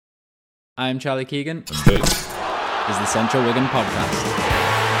I'm Charlie Keegan. Let's do it. This is the Central Wigan podcast.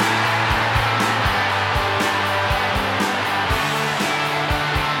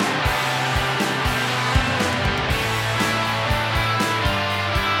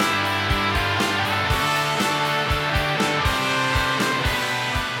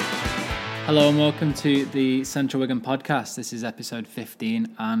 Hello and welcome to the Central Wigan podcast. This is episode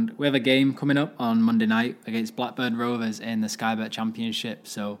 15 and we have a game coming up on Monday night against Blackburn Rovers in the Sky Bet Championship.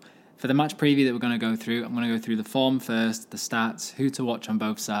 So for the match preview that we're going to go through, I'm going to go through the form first, the stats, who to watch on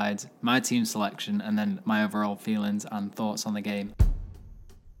both sides, my team selection, and then my overall feelings and thoughts on the game.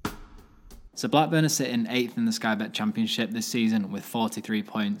 So Blackburn are sitting 8th in the Sky Bet Championship this season with 43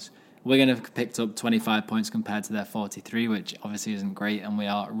 points. Wigan have picked up 25 points compared to their 43, which obviously isn't great, and we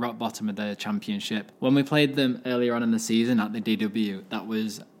are rock bottom of the championship. When we played them earlier on in the season at the DW,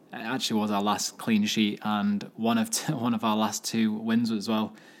 it actually was our last clean sheet and one of our last two wins as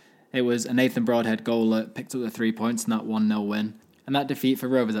well. It was a Nathan Broadhead goal that picked up the 3 points in that 1-0 win. And that defeat for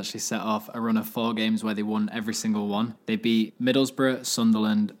Rovers actually set off a run of 4 games where they won every single one. They beat Middlesbrough,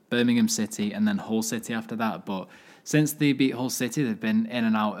 Sunderland, Birmingham City, and then Hull City after that. But since they beat Hull City, they've been in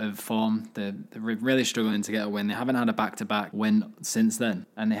and out of form. They're really struggling to get a win. They haven't had a back-to-back win since then.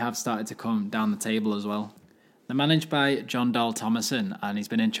 And they have started to come down the table as well. They're managed by John Dahl Thomason, and he's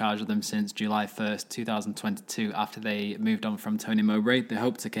been in charge of them since July 1st, 2022, after they moved on from Tony Mowbray. They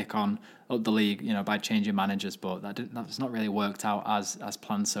hope to kick on up the league, by changing managers, but that's not really worked out as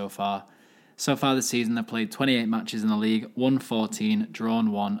planned so far. So far this season, they've played 28 matches in the league, won 14,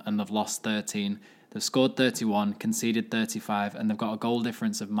 drawn 1, and they've lost 13. They've scored 31, conceded 35, and they've got a goal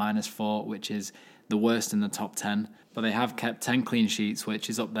difference of -4, which is the worst in the top 10. But they have kept 10 clean sheets, which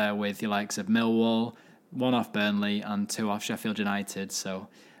is up there with your likes of Millwall, 1 off Burnley and 2 off Sheffield United, so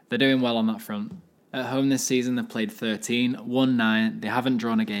they're doing well on that front. At home this season, they've played 13, won 9, they haven't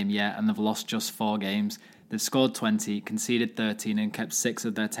drawn a game yet, and they've lost just 4 games. They've scored 20, conceded 13, and kept 6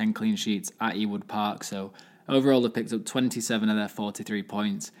 of their 10 clean sheets at Ewood Park, so overall they've picked up 27 of their 43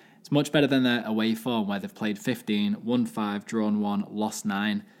 points. It's much better than their away form, where they've played 15, won 5, drawn 1, lost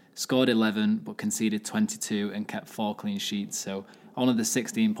 9, scored 11, but conceded 22, and kept 4 clean sheets, so only the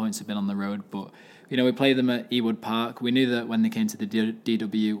 16 points have been on the road, but we played them at Ewood Park. We knew that when they came to the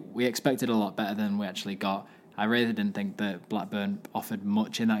DW, we expected a lot better than we actually got. I really didn't think that Blackburn offered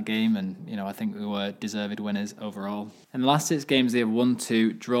much in that game, and I think we were deserved winners overall. In the last 6 games, they have won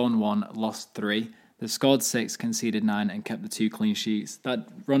 2, drawn 1, lost 3. They've scored 6, conceded 9, and kept the 2 clean sheets. That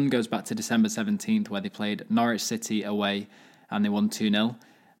run goes back to December 17th, where they played Norwich City away, and they won 2-0.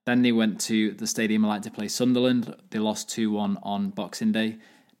 Then they went to the Stadium Light to play Sunderland. They lost 2-1 on Boxing Day.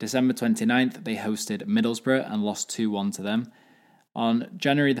 December 29th, they hosted Middlesbrough and lost 2-1 to them. On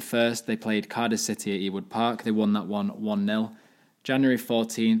January the 1st, they played Cardiff City at Ewood Park. They won that one 1-0. January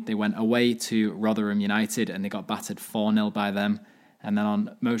 14th, they went away to Rotherham United and they got battered 4-0 by them. And then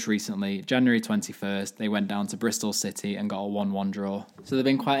on most recently, January 21st, they went down to Bristol City and got a 1-1 draw. So they've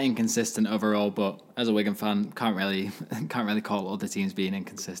been quite inconsistent overall, but as a Wigan fan, can't really call other teams being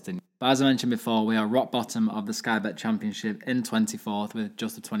inconsistent. But as I mentioned before, we are rock bottom of the Sky Bet Championship in 24th with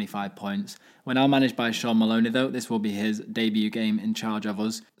just the 25 points. We're now managed by Shaun Maloney though. This will be his debut game in charge of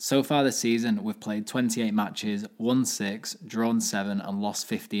us. So far this season, we've played 28 matches, won 6, drawn 7 and lost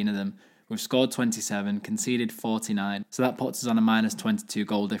 15 of them. We've scored 27, conceded 49, so that puts us on a -22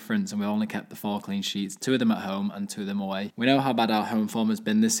 goal difference, and we've only kept the 4 clean sheets, 2 of them at home and 2 of them away. We know how bad our home form has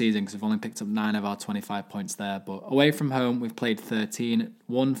been this season because we've only picked up 9 of our 25 points there, but away from home we've played 13,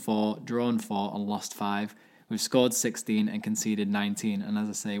 won 4, drawn 4 and lost 5. We've scored 16 and conceded 19, and as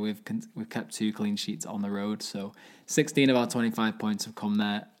I say, we've kept 2 clean sheets on the road, so 16 of our 25 points have come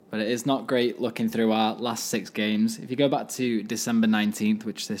there. But it is not great looking through our last 6 games. If you go back to December 19th,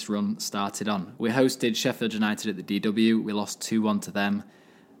 which this run started on, we hosted Sheffield United at the DW. We lost 2-1 to them.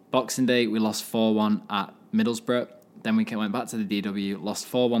 Boxing Day, we lost 4-1 at Middlesbrough. Then we went back to the DW, lost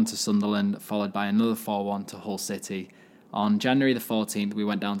 4-1 to Sunderland, followed by another 4-1 to Hull City. On January the 14th, we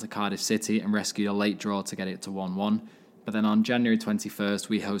went down to Cardiff City and rescued a late draw to get it to 1-1. But then on January 21st,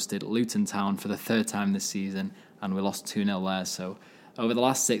 we hosted Luton Town for the 3rd time this season, and we lost 2-0 there, so over the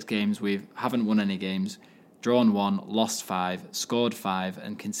last 6 games, we haven't won any games, drawn 1, lost 5, scored 5,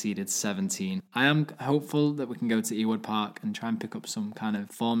 and conceded 17. I am hopeful that we can go to Ewood Park and try and pick up some kind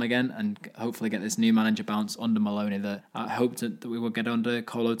of form again and hopefully get this new manager bounce under Maloney that I hoped that we would get under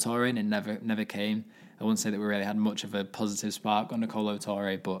Kolo Touré, and it never came. I wouldn't say that we really had much of a positive spark under Kolo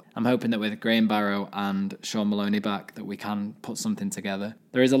Touré, but I'm hoping that with Graham Barrow and Shaun Maloney back that we can put something together.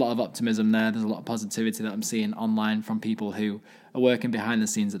 There is a lot of optimism there. There's a lot of positivity that I'm seeing online from people who are working behind the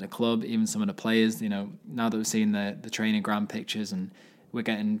scenes at the club, even some of the players. Now that we're seeing the training ground pictures and we're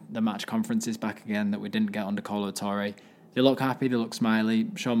getting the match conferences back again that we didn't get under Colo Torre. They look happy, they look smiley.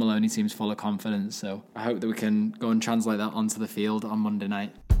 Shaun Maloney seems full of confidence, so I hope that we can go and translate that onto the field on Monday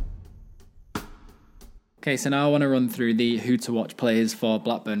night. Okay, so now I want to run through the who to watch players for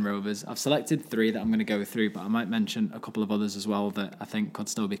Blackburn Rovers. I've selected 3 that I'm going to go through, but I might mention a couple of others as well that I think could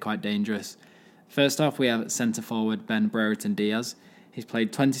still be quite dangerous. First off, we have centre forward Ben Brereton Diaz. He's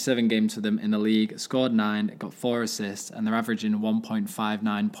played 27 games for them in the league, scored 9, got 4 assists, and they're averaging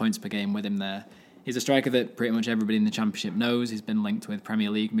 1.59 points per game with him there. He's a striker that pretty much everybody in the Championship knows. He's been linked with Premier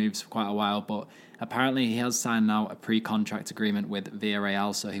League moves for quite a while, but apparently he has signed now a pre-contract agreement with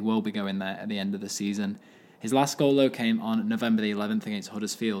Villarreal, so he will be going there at the end of the season. His last goal, though, came on November the 11th against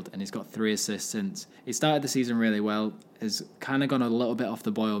Huddersfield, and he's got 3 assists since. He started the season really well, has kind of gone a little bit off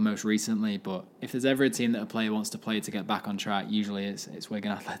the boil most recently, but if there's ever a team that a player wants to play to get back on track, usually it's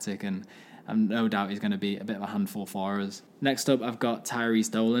Wigan Athletic, and no doubt he's going to be a bit of a handful for us. Next up, I've got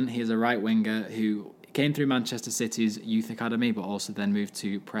Tyrese Dolan. He is a right winger who came through Manchester City's youth academy, but also then moved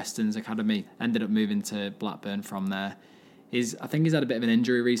to Preston's academy, ended up moving to Blackburn from there. I think he's had a bit of an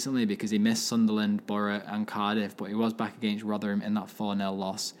injury recently because he missed Sunderland, Borough and Cardiff, but he was back against Rotherham in that 4-0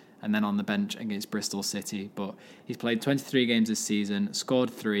 loss and then on the bench against Bristol City. But he's played 23 games this season, scored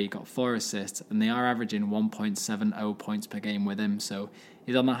 3, got 4 assists, and they are averaging 1.70 points per game with him. So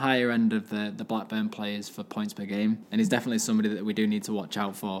he's on the higher end of the Blackburn players for points per game, and he's definitely somebody that we do need to watch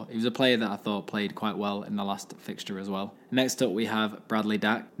out for. He was a player that I thought played quite well in the last fixture as well. Next up, we have Bradley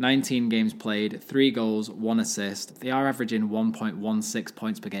Dack. 19 games played, 3 goals, 1 assist. They are averaging 1.16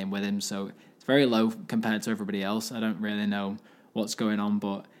 points per game with him, so it's very low compared to everybody else. I don't really know what's going on,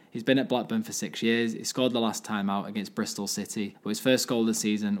 but he's been at Blackburn for 6 years. He scored the last time out against Bristol City, but his first goal of the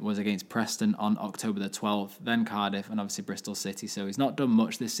season was against Preston on October the 12th, then Cardiff, and obviously Bristol City. So he's not done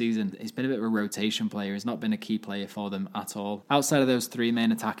much this season. He's been a bit of a rotation player. He's not been a key player for them at all. Outside of those 3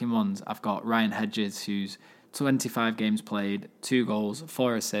 main attacking ones, I've got Ryan Hedges, who's 25 games played, 2 goals,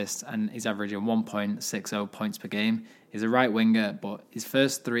 4 assists, and he's averaging 1.60 points per game. He's a right winger, but his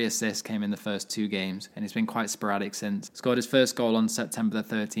first 3 assists came in the first 2 games, and he's been quite sporadic since. Scored his first goal on September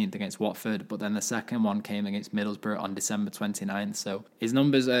the 13th against Watford, but then the second one came against Middlesbrough on December 29th. So his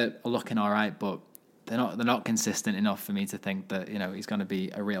numbers are looking all right, but they're not consistent enough for me to think that he's going to be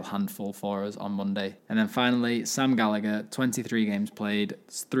a real handful for us on Monday. And then finally, Sam Gallagher, 23 games played,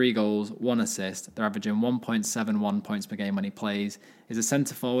 3 goals, 1 assist. They're averaging 1.71 points per game when he plays. He's a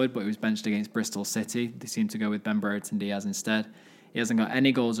centre forward, but he was benched against Bristol City. They seem to go with Ben Brereton Diaz instead. He hasn't got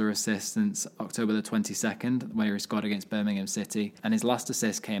any goals or assists since October the 22nd, where he scored against Birmingham City, and his last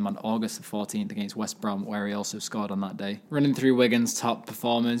assist came on August the 14th against West Brom, where he also scored on that day. Running through Wigan's top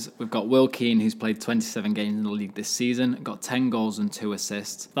performers, we've got Will Keane, who's played 27 games in the league this season, got 10 goals and 2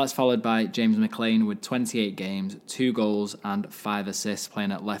 assists. That's followed by James McLean with 28 games, 2 goals and 5 assists,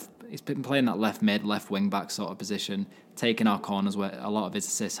 playing at left. He's been playing that left mid, left wing back sort of position, taking our corners where a lot of his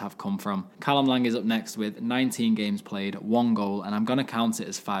assists have come from. Callum Lang is up next with 19 games played, 1 goal, and I'm going to count it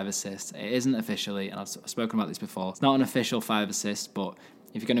as 5 assists. It isn't officially, and I've spoken about this before, it's not an official 5 assists, but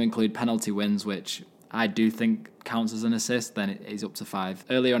if you're going to include penalty wins, which I do think counts as an assist, then it is up to 5.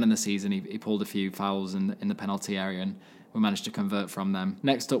 Earlier on in the season, he pulled a few fouls in the penalty area, and we managed to convert from them.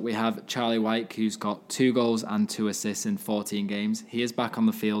 Next up, we have Charlie White, who's got 2 goals and 2 assists in 14 games. He is back on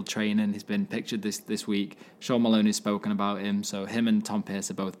the field training. He's been pictured this week. Shaun Maloney's spoken about him, so him and Tom Pearce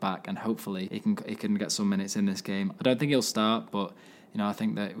are both back, and hopefully he can get some minutes in this game. I don't think he'll start, but I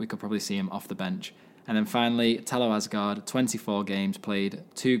think that we could probably see him off the bench. And then finally, Tello Asgard, 24 games played,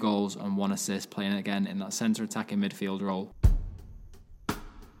 2 goals and 1 assist, playing again in that centre attacking midfield role.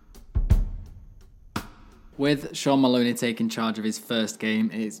 With Shaun Maloney taking charge of his first game,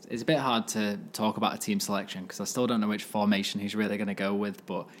 it's a bit hard to talk about a team selection because I still don't know which formation he's really going to go with,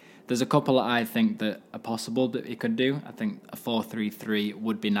 but there's a couple that I think that are possible that he could do. I think a 4-3-3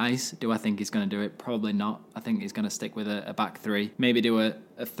 would be nice. Do I think he's going to do it? Probably not. I think he's going to stick with a back 3. Maybe do a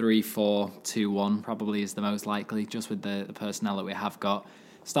 3-4-2-1 probably is the most likely, just with the personnel that we have got.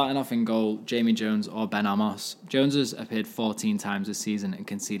 Starting off in goal, Jamie Jones or Ben Amos. Jones has appeared 14 times this season and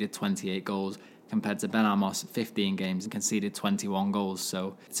conceded 28 goals, compared to Ben Amos, 15 games and conceded 21 goals.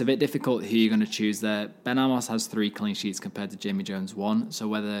 So it's a bit difficult who you're going to choose there. Ben Amos has 3 clean sheets compared to Jamie Jones 1. So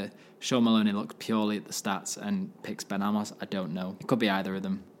whether Shaun Maloney looks purely at the stats and picks Ben Amos, I don't know. It could be either of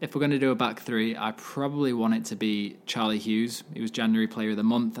them. If we're going to do a back 3, I probably want it to be Charlie Hughes. He was January Player of the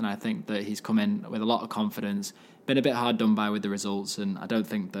Month, and I think that he's come in with a lot of confidence. Been a bit hard done by with the results, and I don't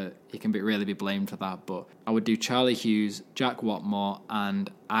think that he can really be blamed for that, but I would do Charlie Hughes, Jack Watmore,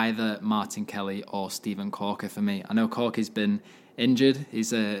 and either Martin Kelly or Stephen Corker for me. I know Corker's been injured.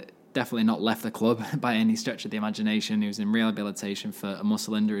 He's definitely not left the club by any stretch of the imagination. He was in rehabilitation for a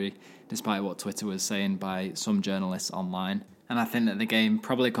muscle injury, despite what Twitter was saying by some journalists online. And I think that the game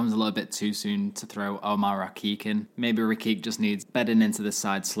probably comes a little bit too soon to throw Omar Rakik in. Maybe Rakik just needs bedding into the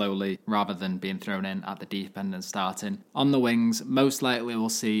side slowly rather than being thrown in at the deep end and starting. On the wings, most likely we'll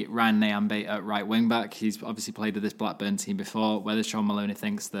see Ryan Nyambe at right wing back. He's obviously played with this Blackburn team before. Whether Shaun Maloney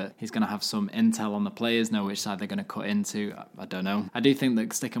thinks that he's going to have some intel on the players, know which side they're going to cut into, I don't know. I do think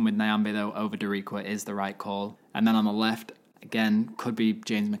that sticking with Nyambe though over Darikwa is the right call. And then on the left, again, could be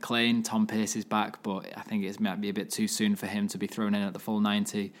James McLean. Tom Pearce is back, but I think it might be a bit too soon for him to be thrown in at the full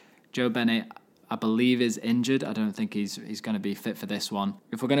 90. Joe Bennett, I believe, is injured. I don't think he's going to be fit for this one.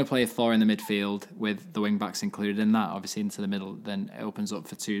 If we're going to play 4 in the midfield with the wing-backs included in that, obviously into the middle, then it opens up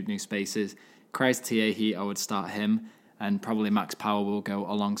for 2 new spaces. Christ Tiehi, I would start him, and probably Max Power will go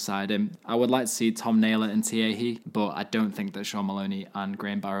alongside him. I would like to see Tom Naylor and Tiehi, but I don't think that Shaun Maloney and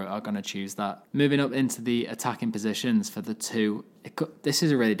Graham Barrow are going to choose that. Moving up into the attacking positions for the 2, this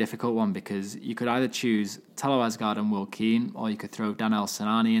is a really difficult one because you could either choose Talo Asgard and Will Keane, or you could throw Danel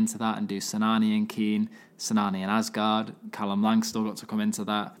Sinani into that and do Sinani and Keane, Sinani and Asgard. Callum Lang still got to come into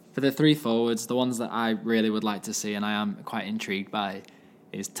that. For the 3 forwards, the ones that I really would like to see and I am quite intrigued by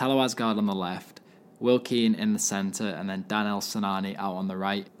is Talo Asgard on the left, Will Keane in the centre, and then Danel Sinani out on the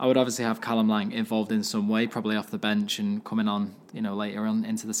right. I would obviously have Callum Lang involved in some way, probably off the bench and coming on, later on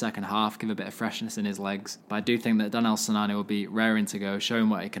into the second half, give a bit of freshness in his legs. But I do think that Danel Sinani will be raring to go, showing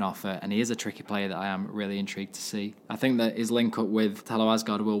what he can offer, and he is a tricky player that I am really intrigued to see. I think that his link up with Talo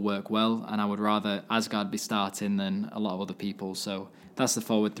Asgard will work well, and I would rather Asgard be starting than a lot of other people, so that's the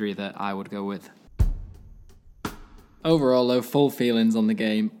forward 3 that I would go with. Overall, though, full feelings on the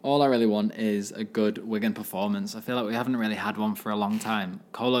game. All I really want is a good Wigan performance. I feel like we haven't really had one for a long time.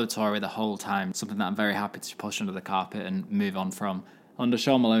 Kolo Toure the whole time, something that I'm very happy to push under the carpet and move on from. Under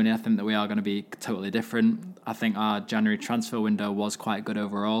Shaun Maloney, I think that we are going to be totally different. I think our January transfer window was quite good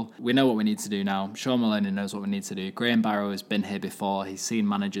overall. We know what we need to do now. Shaun Maloney knows what we need to do. Graham Barrow has been here before. He's seen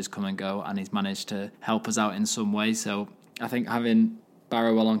managers come and go, and he's managed to help us out in some way. So I think having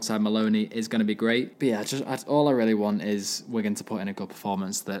Barrow alongside Maloney is going to be great. But yeah, all I really want is Wigan to put in a good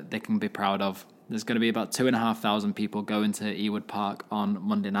performance that they can be proud of. There's going to be about 2,500 people going to Ewood Park on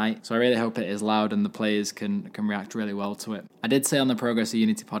Monday night. So I really hope it is loud and the players can react really well to it. I did say on the Progress of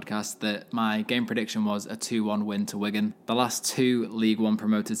Unity podcast that my game prediction was a 2-1 win to Wigan. The last 2 League One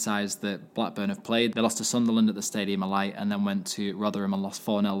promoted sides that Blackburn have played, they lost to Sunderland at the Stadium of Light and then went to Rotherham and lost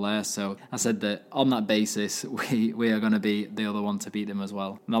 4-0 there. So I said that on that basis, we are going to be the other one to beat them as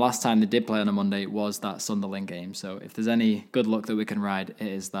well. And the last time they did play on a Monday was that Sunderland game. So if there's any good luck that we can ride, it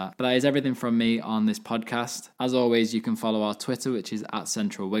is that. But that is everything from me on this podcast. As always, you can follow our Twitter, which is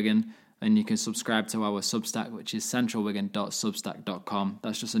 @CentralWigan, and you can subscribe to our Substack, which is centralwigan.substack.com.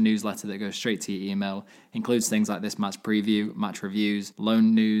 That's just a newsletter that goes straight to your email. Includes things like this match preview, match reviews,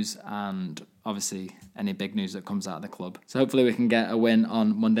 loan news, and obviously any big news that comes out of the club. So hopefully we can get a win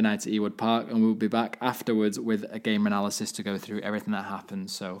on Monday night at Ewood Park, and we'll be back afterwards with a game analysis to go through everything that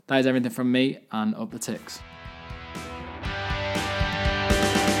happened. So that is everything from me, and up the ticks.